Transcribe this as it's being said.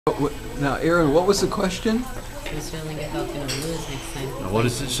Now, Aaron, what was the question? I was feeling if I was going to lose next time. Now, what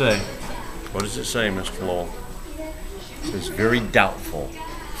does it say? What does it say, Mr. Lowell? It says very doubtful.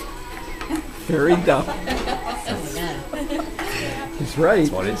 Very doubtful. Oh my God. He's right.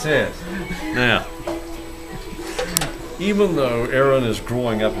 That's what it says. Now, even though Aaron is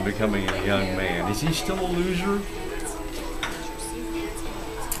growing up and becoming a young man, is he still a loser?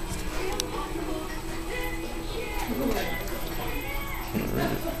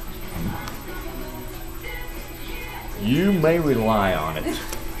 You may rely on it.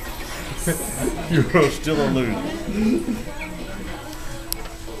 You're still a loser.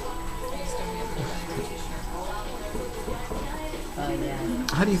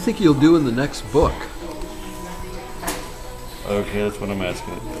 How do you think you'll do in the next book? Okay, that's what I'm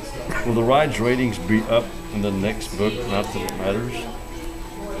asking. Will the ride's ratings be up in the next book? Not that it matters.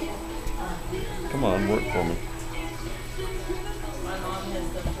 Come on, work for me.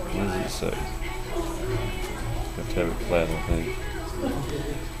 What does it say? Have to have it flat, I think.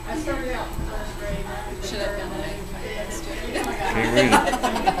 I started out first grade. Should have done it. Can't read it.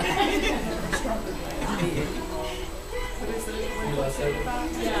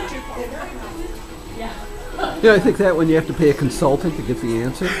 Yeah, I think that when you have to pay a consultant to get the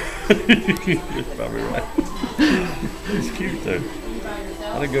answer. You're probably right. It's cute though.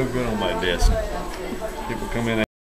 I'll go good on my desk. People come in.